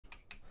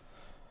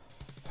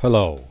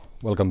Hello,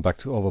 welcome back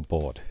to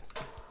Overboard.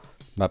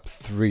 Map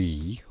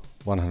 3,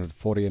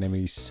 140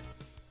 enemies.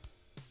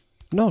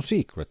 No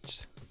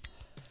secrets.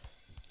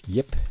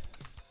 Yep.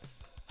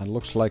 And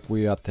looks like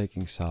we are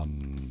taking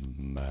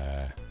some...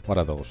 what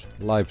are those?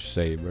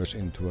 Lifesavers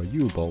into a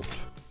U-boat.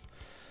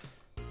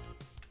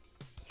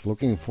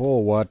 Looking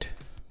forward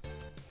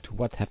to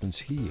what happens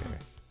here.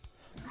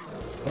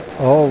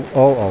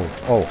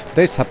 Oh,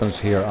 this happens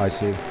here, I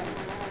see.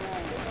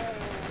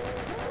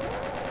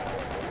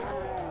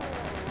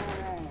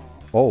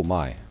 Oh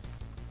my.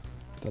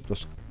 That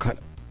was kind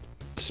of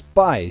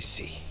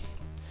spicy.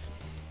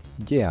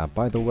 Yeah,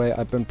 by the way,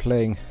 I've been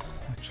playing...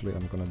 Actually,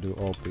 I'm gonna do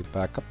OP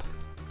backup.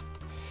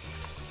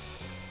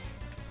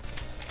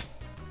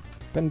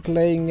 Been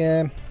playing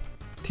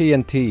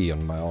TNT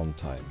on my own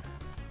time.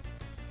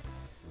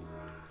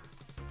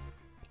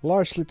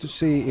 Largely to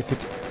see if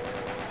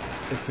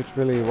it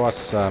really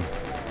was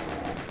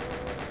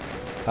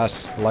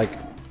as like...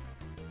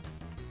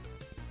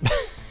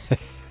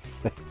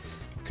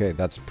 Okay,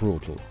 that's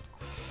brutal.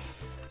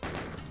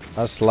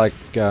 As like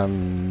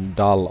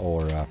dull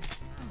or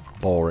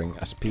boring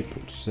as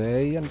people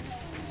say, and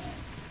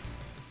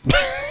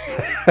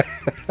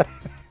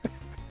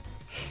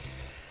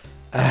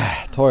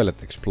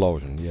toilet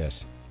explosion.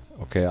 Yes.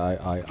 Okay,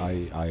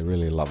 I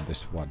really love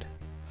this one.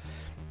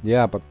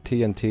 Yeah, but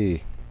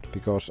TNT,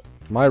 because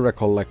my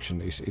recollection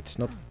is it's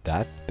not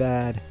that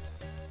bad.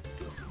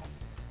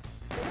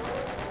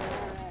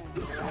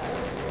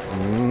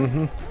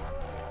 Mm-hmm.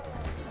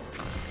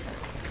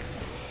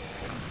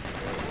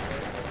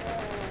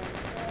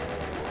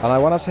 And I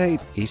wanna say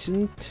it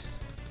isn't.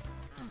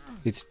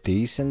 It's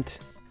decent.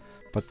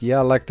 But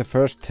yeah, like the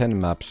first 10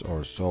 maps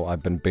or so,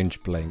 I've been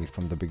binge playing it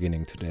from the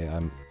beginning today.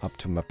 I'm up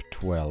to map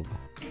 12.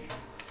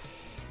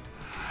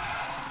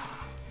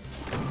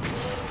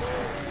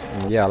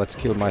 Yeah, let's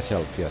kill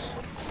myself, yes.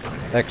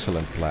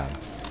 Excellent plan.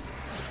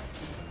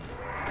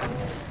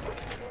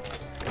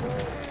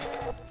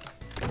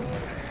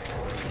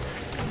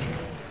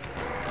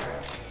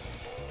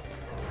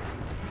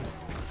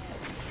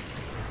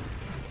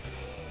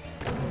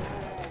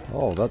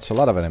 Oh, that's a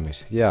lot of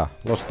enemies. Yeah,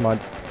 lost my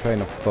train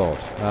of thought.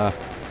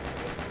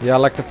 Yeah,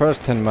 like the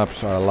first 10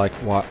 maps are like,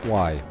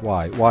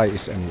 why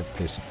is any of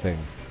this a thing?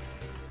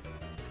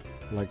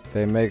 Like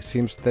they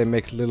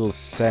make little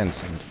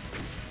sense and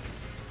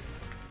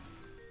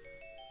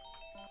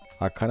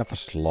are kind of a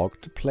slog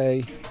to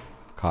play,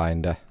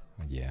 kinda.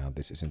 Yeah,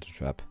 this isn't a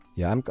trap.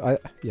 Yeah,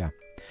 yeah.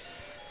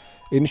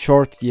 In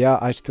short, yeah,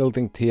 I still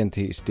think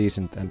TNT is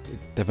decent and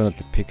it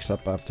definitely picks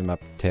up after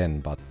map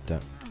 10, but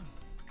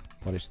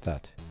what is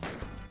that?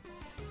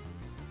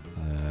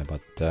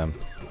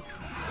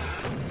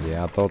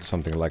 Yeah, I thought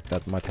something like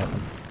that might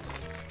happen.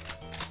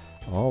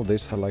 Oh,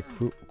 these are like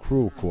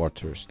crew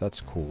quarters. That's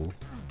cool.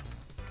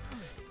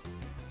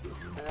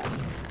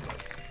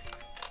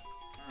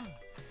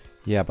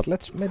 Yeah, but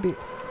let's maybe...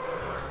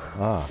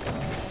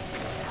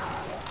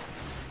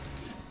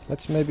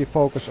 Let's maybe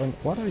focus on...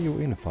 What are you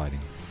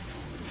infighting?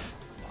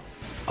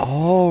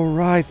 Oh,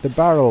 right, the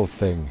barrel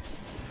thing.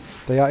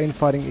 They are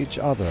infighting each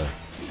other.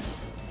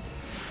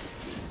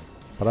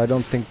 But I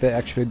don't think they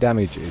actually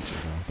damage each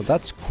other. But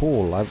that's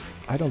cool.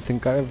 I don't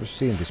think I've ever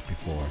seen this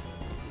before.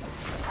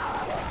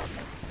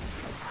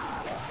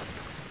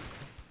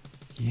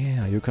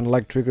 Yeah, you can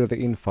like trigger the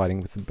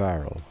infighting with the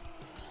barrel.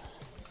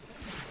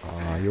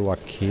 Ah, you are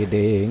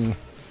kidding.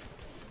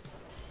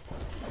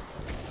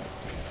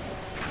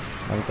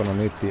 I'm gonna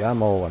need the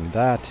ammo and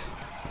that.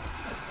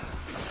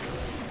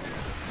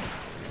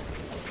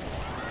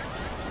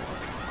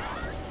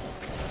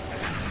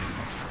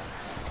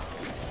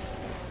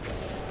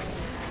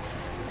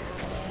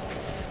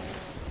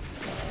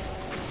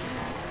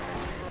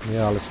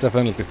 Yeah, let's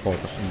definitely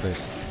focus on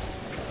this.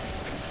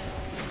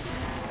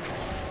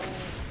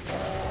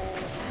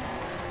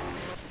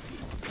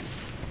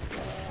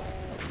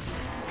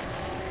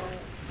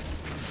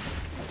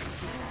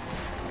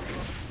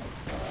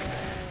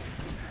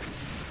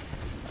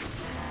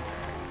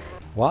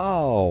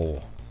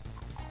 Wow!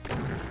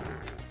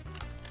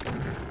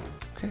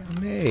 Okay, I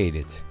made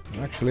it.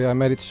 Actually, I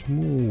made it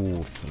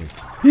smoothly.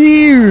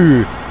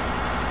 Ew!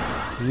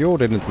 You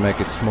didn't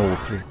make it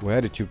smoothly. Where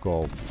did you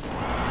go?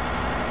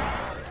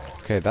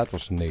 Okay, that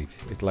was neat.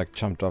 It like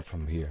jumped up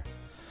from here.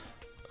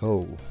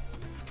 Oh.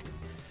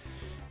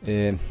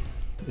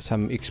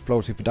 Some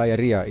explosive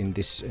diarrhea in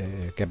this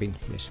cabin,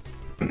 yes.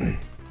 Yeah.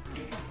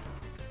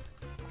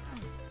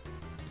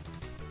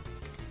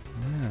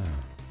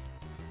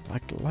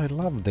 Like, I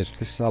love this.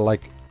 These are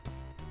like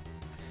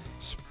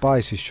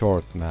spicy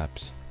short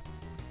maps.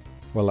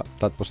 Well,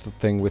 that was the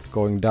thing with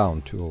going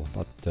down too,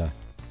 but...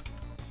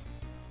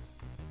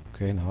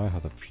 Okay, now I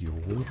have the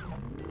fuel.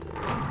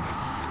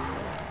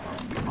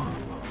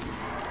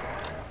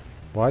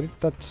 Why did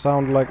that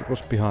sound like it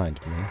was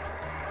behind me?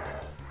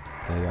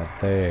 They are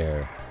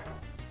there.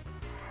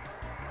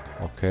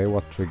 Okay,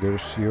 what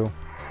triggers you?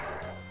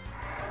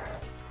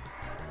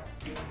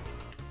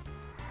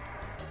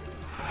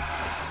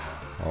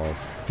 Oh,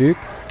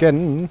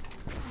 ficken!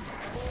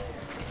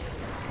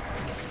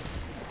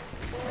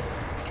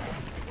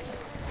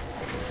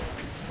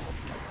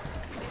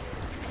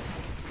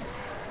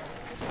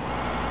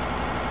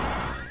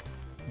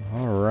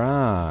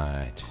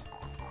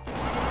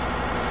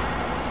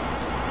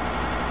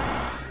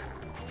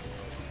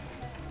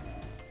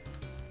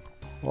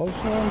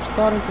 Also, I'm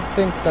starting to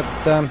think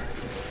that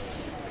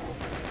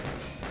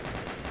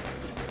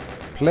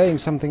playing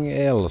something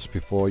else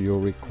before you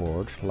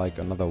record, like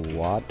another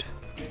WOD,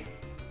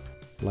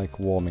 like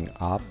warming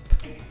up,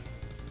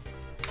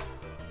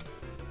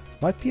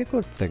 might be a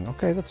good thing.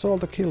 Okay, that's all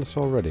the kills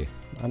already.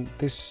 And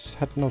this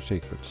had no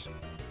secrets.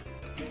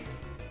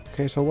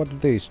 Okay, so what do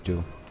these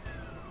do?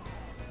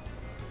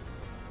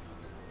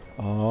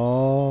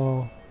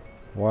 Oh,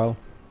 well.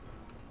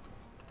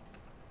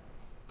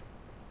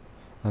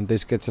 And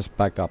this gets us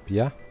back up,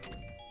 yeah?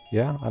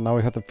 Yeah, and now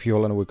we have the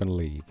fuel and we can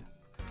leave.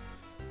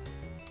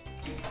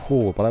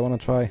 Cool, but I wanna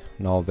try...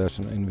 No, there's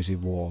an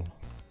invisible wall.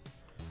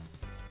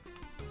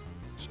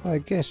 So I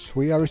guess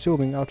we are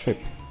resuming our trip.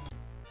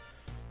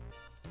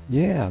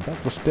 Yeah,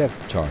 that was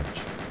depth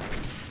charge.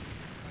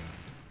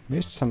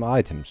 Missed some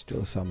items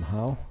still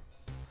somehow.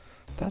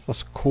 That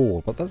was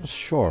cool, but that was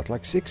short,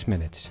 like 6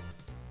 minutes.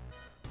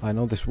 I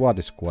know this WOD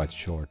is quite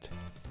short.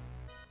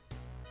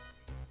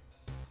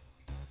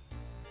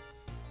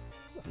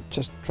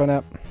 Just trying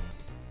to...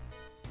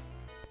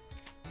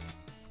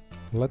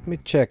 Let me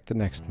check the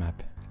next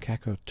map.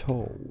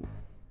 Cacotoa.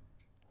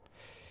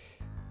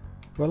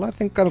 Well, I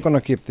think I'm gonna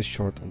keep this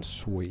short and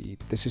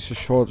sweet. This is a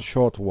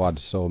short WOD,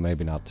 so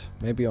maybe not.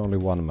 Maybe only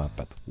one map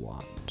at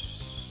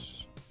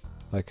once.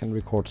 I can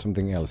record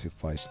something else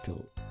if I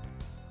still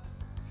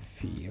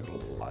feel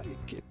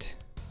like it.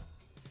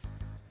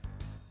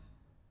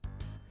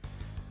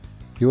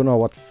 You know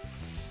what?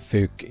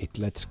 Fuck it,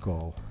 let's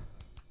go.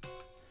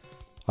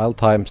 I'll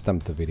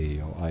timestamp the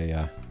video.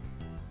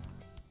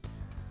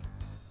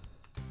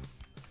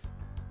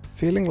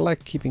 Feeling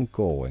like keeping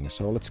going,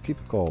 so let's keep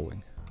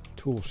going.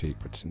 2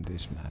 secrets in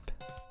this map.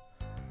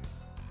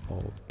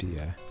 Oh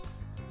dear.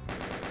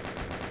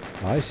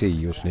 I see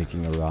you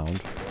sneaking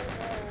around.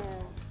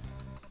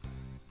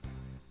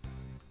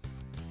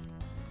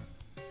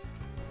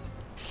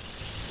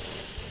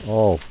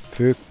 Oh,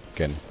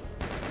 fucking.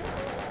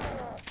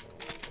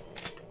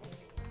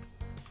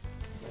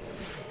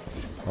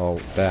 Oh,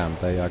 damn,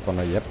 they are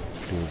gonna, yep,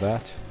 do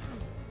that.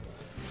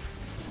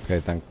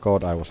 Okay, thank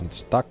God I wasn't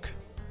stuck.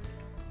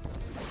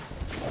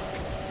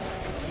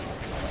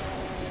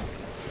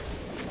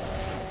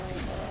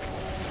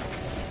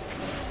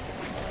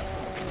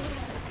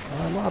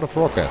 I'm out of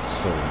rockets,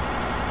 so...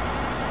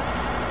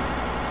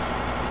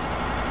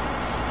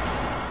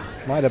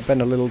 Might have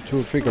been a little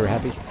too trigger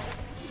happy.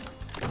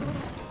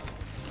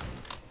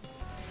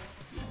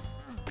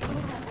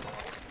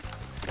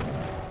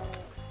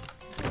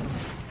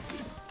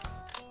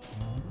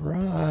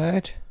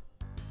 Right.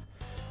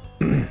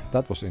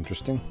 That was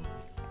interesting.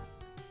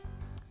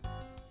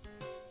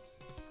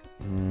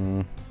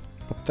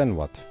 But then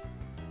what?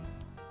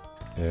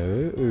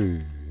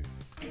 Oh.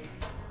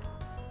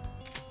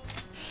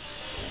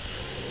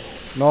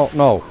 No,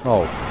 no,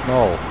 no,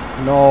 no,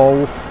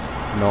 no,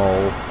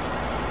 no.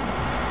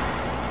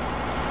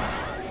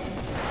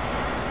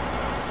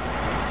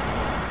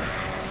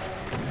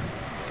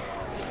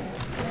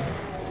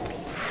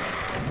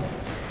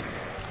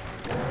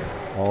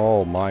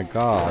 Oh my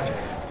god.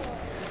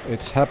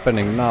 It's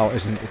happening now,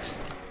 isn't it?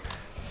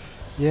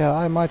 Yeah,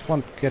 I might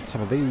want to get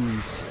some of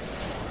these.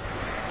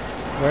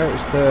 Where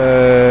is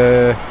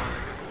the...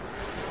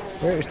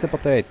 Where is the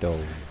potato?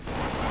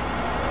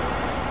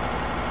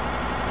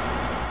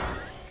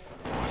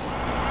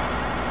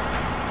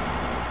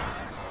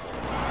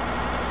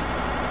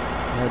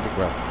 Maybe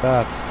grab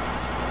that.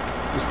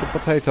 Is the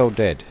potato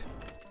dead?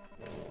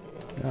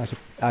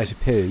 I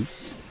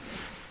suppose.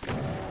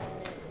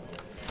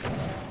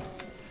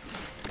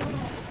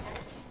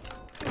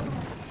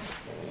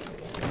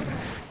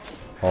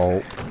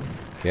 Oh,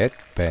 get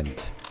bent.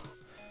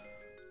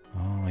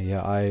 Oh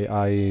yeah,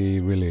 I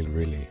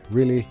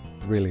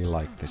really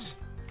like this.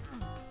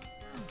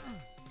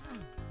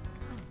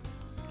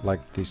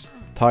 Like these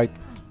tight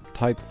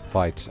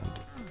fights and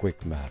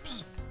quick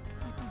maps.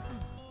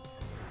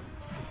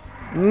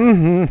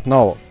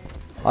 No,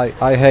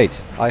 I hate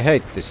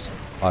this.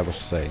 I was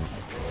saying.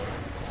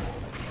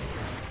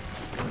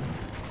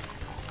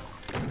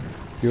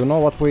 You know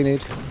what we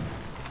need?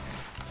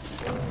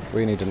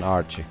 We need an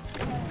Archie.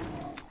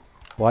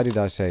 Why did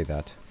I say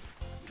that?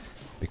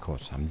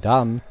 Because I'm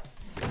dumb.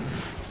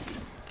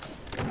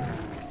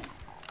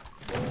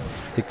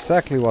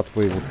 Exactly what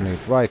we would need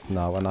right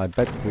now, and I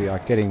bet we are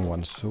getting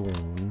one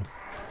soon.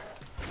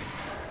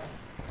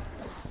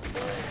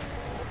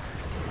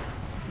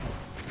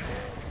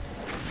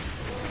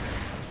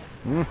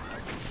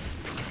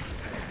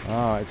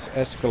 Ah, it's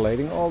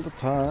escalating all the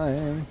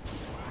time.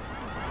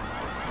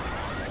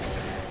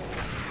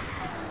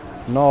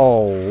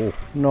 No,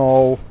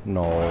 no,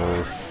 no.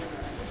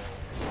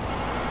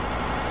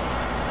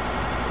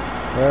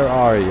 Where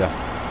are you?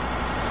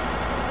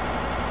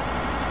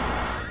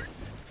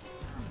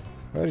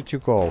 Where did you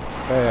go?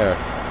 There.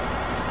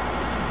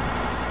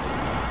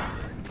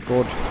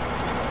 Good.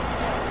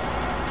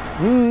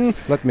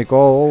 Let me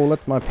go.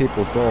 Let my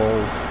people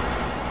go.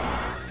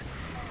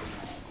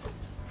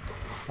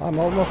 I'm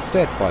almost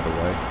dead, by the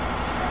way.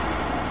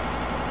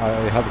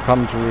 I have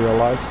come to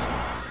realize.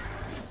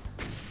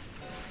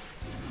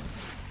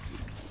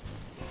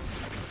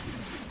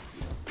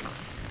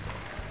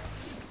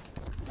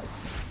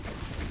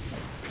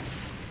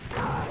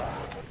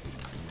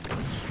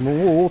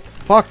 Smooth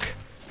fuck!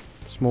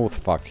 Smooth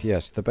fuck,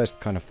 yes, the best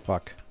kind of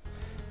fuck.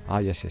 Ah,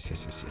 yes, yes,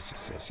 yes, yes, yes,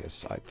 yes, yes,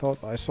 yes. I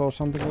thought I saw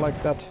something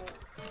like that.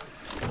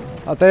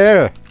 Ah,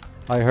 there!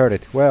 I heard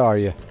it. Where are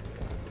you?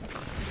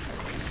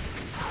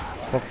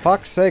 For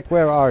fuck's sake,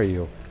 where are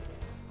you?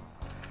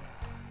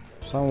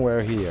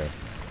 Somewhere here.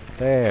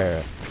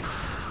 There.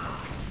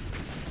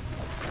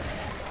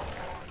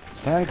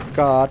 Thank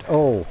God.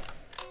 Oh.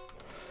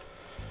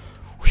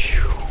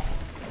 Whew.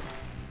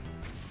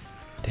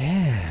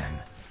 Damn.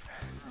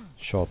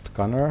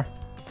 Shotgunner.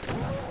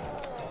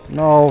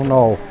 No,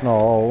 no,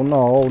 no,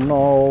 no,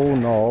 no,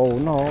 no,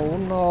 no,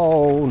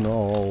 no,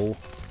 no.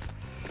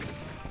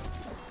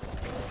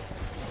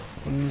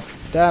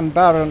 Damn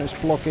Baron is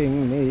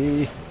blocking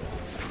me.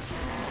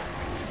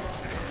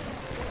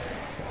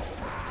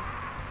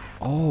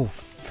 Oh,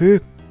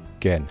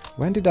 Fycken.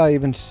 When did I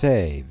even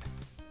save?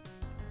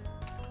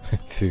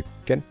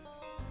 Fycken.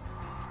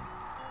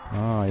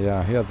 Ah,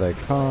 yeah, here they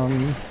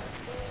come.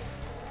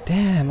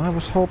 Damn, I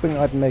was hoping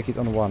I'd make it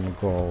on one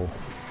go.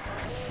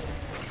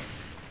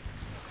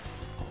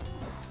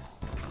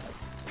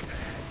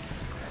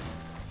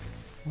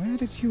 Where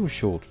did you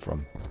shoot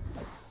from?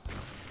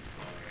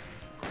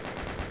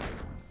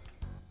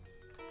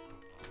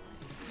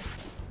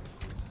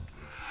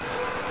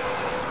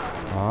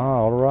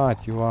 Ah,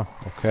 alright, you are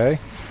okay.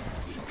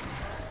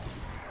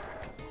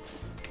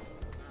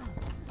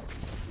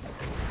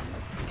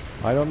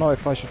 I don't know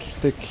if I should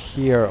stick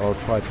here or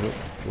try to,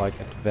 like,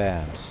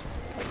 advance.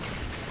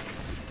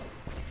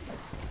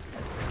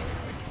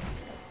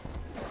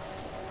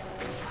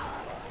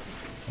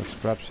 Let's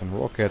grab some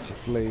rockets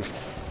at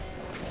least.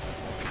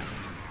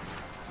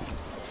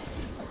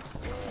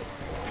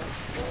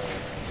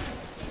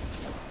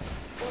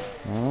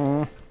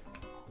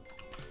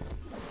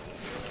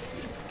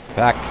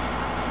 Back.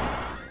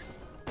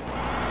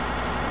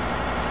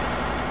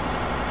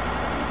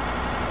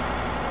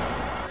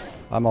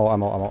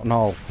 Ammo.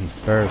 No,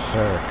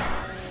 berserk.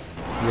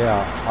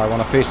 Yeah, I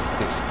wanna fist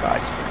these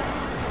guys.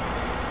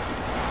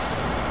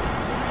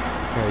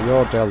 Okay,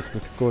 you're dealt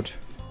with good.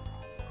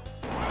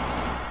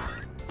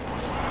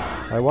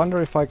 I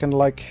wonder if I can,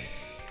 like...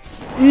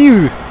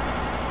 Ew!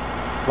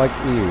 Like,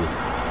 ew.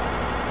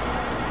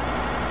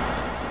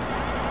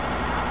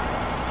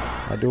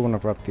 I do wanna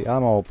grab the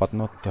ammo, but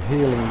not the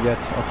healing yet.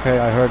 Okay,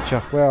 I heard ya.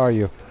 Where are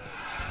you?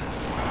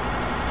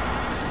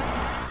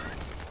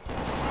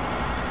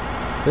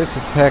 This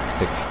is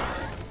hectic.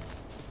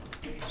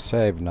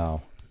 Save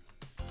now.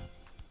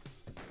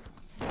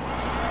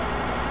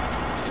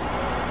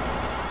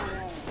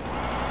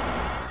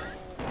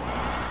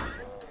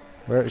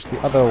 Where is the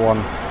other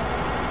one?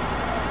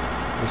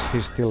 Is he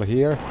still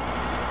here?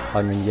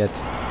 I mean, yet.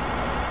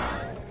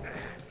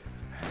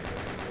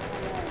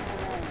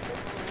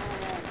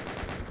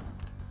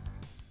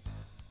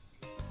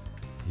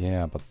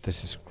 Yeah, but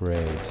this is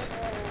great.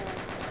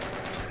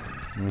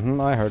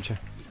 I heard you.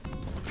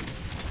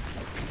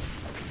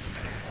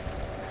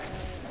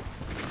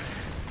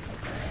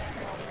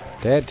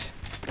 Dead.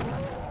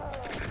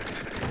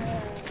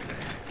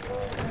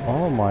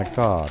 Oh my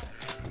god.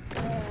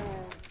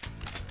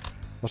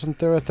 Wasn't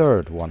there a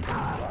third one?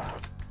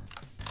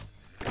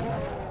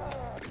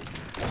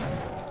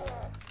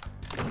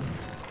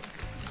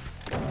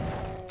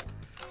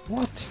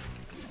 What?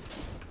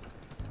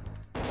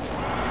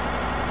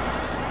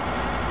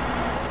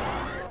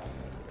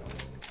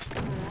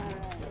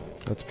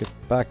 Let's get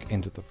back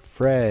into the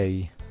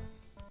fray.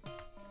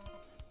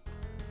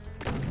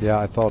 Yeah,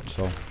 I thought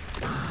so.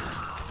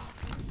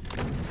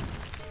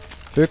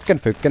 Fycken.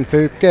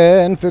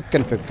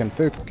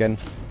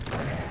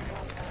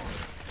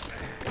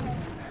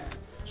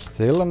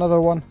 Still another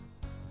one.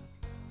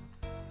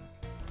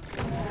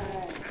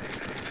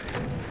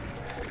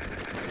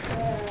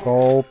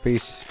 Go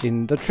piss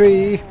in the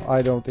tree.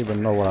 I don't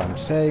even know what I'm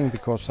saying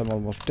because I'm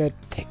almost dead.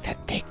 Take that.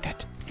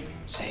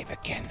 Save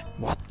again.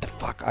 What the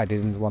fuck? I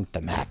didn't want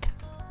the map.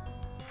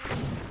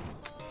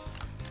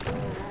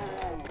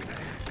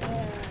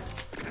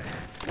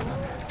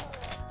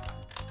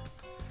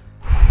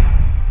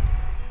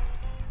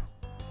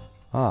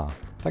 Ah,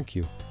 thank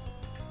you.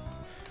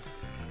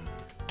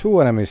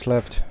 2 enemies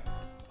left.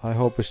 I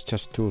hope it's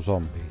just 2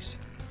 zombies.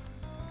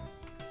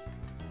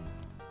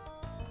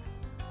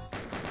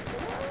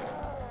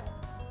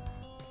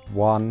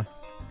 One.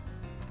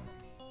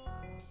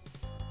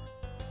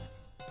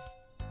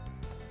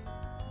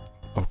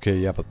 Okay,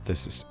 yeah, but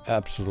this is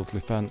absolutely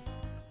fantastic.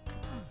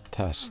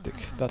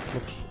 That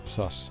looks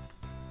sus.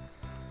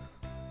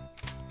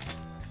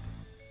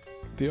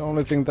 The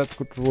only thing that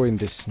could ruin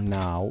this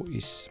now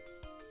is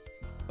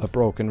a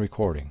broken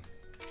recording.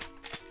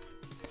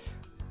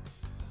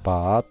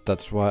 But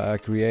that's why I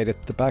created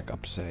the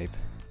backup save.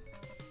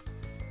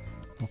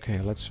 Okay,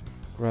 let's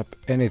grab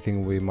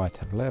anything we might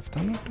have left.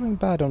 I'm not doing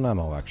bad on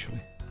ammo,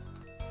 actually.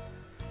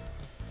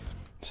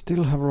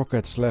 Still have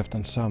rockets left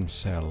and some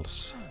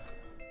cells.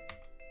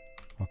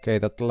 Okay,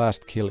 that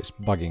last kill is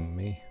bugging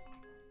me.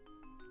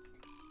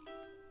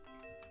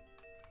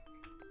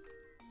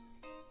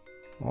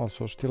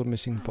 Also still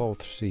missing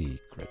both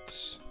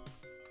secrets.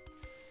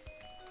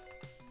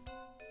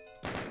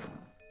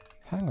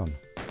 Hang on.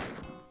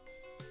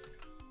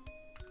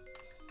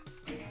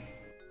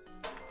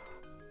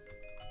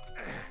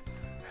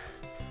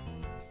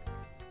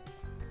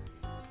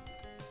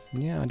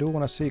 Yeah, I do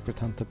want to secret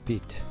hunt a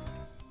bit.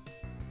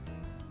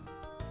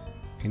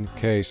 In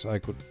case I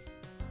could...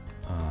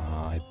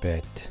 I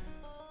bet.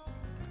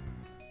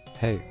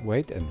 Hey,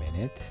 wait a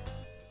minute.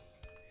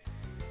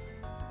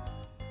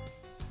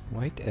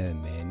 Wait a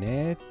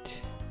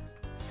minute.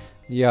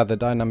 Yeah, the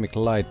dynamic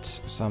lights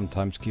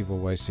sometimes give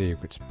away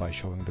secrets by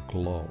showing the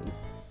glow.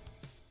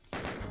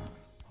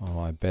 Oh,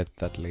 I bet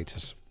that leads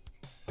us...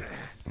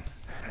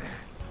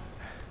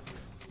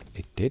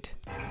 It did?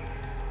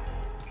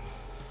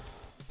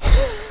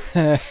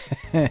 Yeah.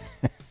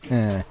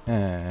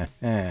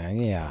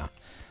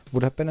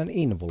 Would have been an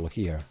invul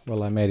here.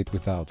 Well, I made it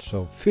without,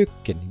 so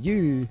fucking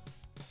you!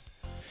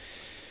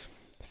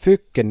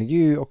 Fucking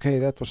you! Okay,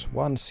 that was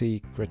one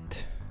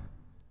secret.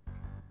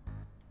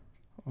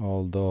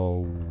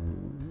 Although...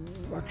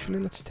 Actually,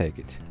 let's take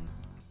it.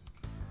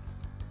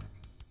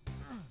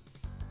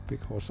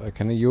 Because I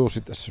can use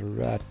it as a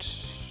rat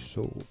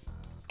suit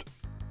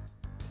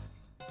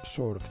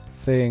sort of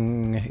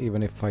thing,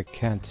 even if I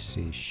can't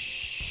see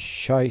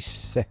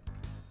Scheisse.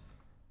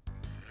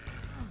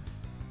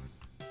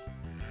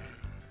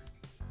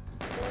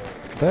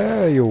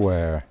 There you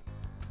were.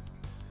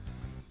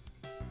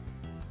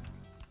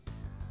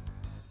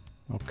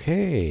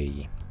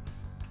 Okay.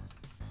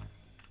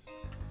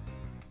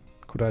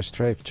 Could I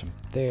strafe jump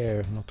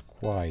there? Not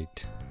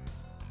quite.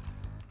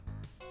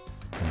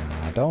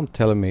 Don't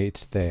tell me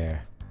it's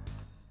there.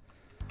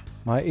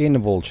 My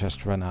invul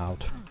just ran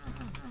out.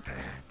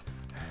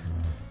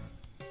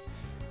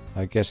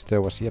 I guess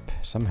there was, yep,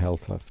 some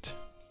health left.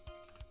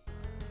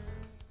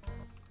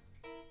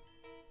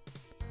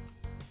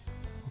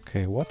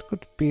 Okay, what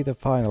could be the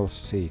final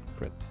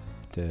secret?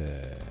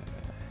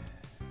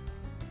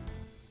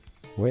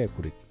 Where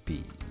could it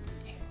be?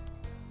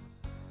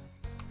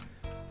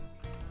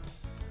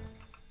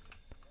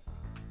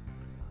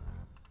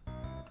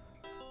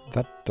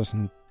 That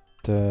doesn't...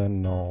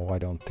 no, I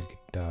don't think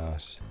it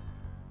does.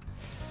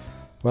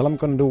 Well, I'm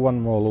gonna do one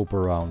more loop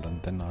around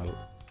and then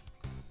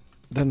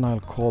I'll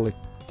call it...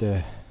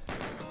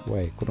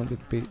 wait, couldn't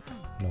it be...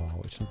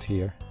 No, it's not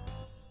here.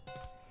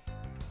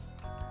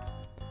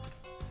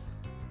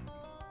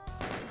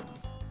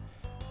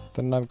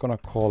 Then I'm gonna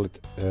call it...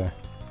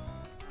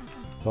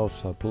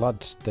 those are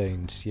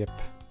bloodstains, yep.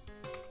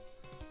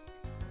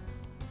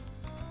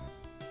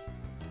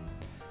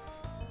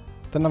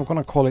 Then I'm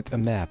gonna call it a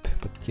map,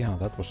 but yeah,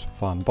 that was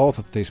fun. Both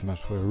of these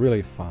maps were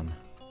really fun.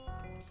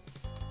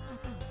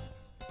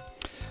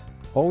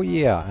 Oh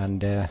yeah,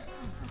 and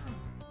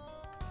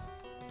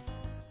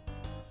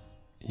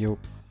you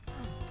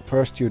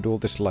first you do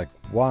this like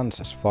once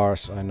as far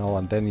as I know,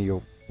 and then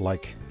you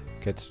like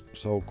get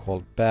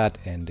so-called bad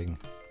ending.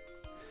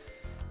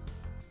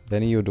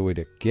 Then you do it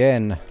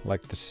again,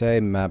 like the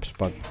same maps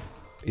but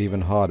even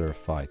harder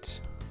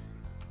fights.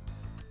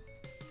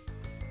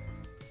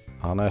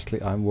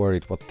 Honestly, I'm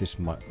worried what this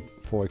might,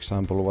 for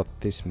example, what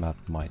this map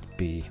might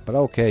be. But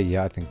okay,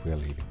 yeah, I think we're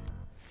leaving.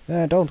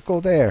 Don't go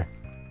there!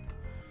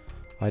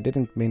 I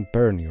didn't mean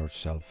burn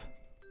yourself.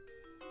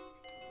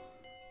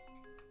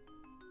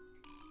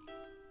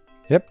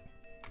 Yep.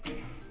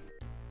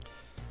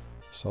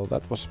 So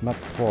that was map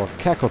 4,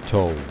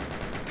 Cacotoa.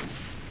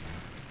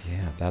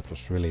 Yeah, that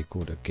was really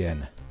good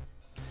again.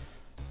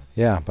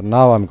 Yeah, but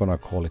now I'm gonna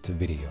call it a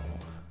video.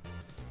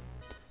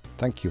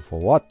 Thank you for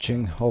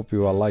watching. Hope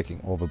you are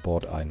liking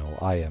Overboard. I know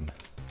I am.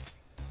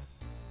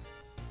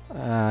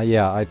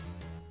 Yeah,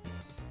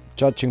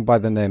 judging by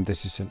the name,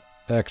 this is an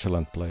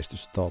excellent place to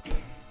stop.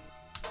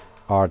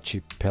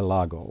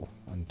 Archipelago.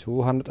 And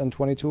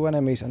 222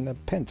 enemies and a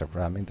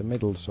pentagram in the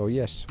middle, so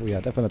yes, we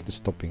are definitely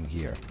stopping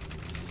here.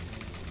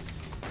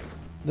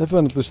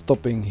 Definitely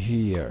stopping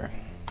here.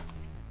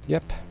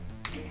 Yep.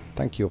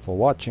 Thank you for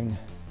watching.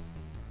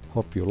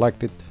 Hope you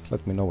liked it.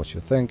 Let me know what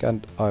you think,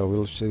 and I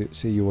will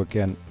see you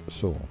again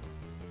soon.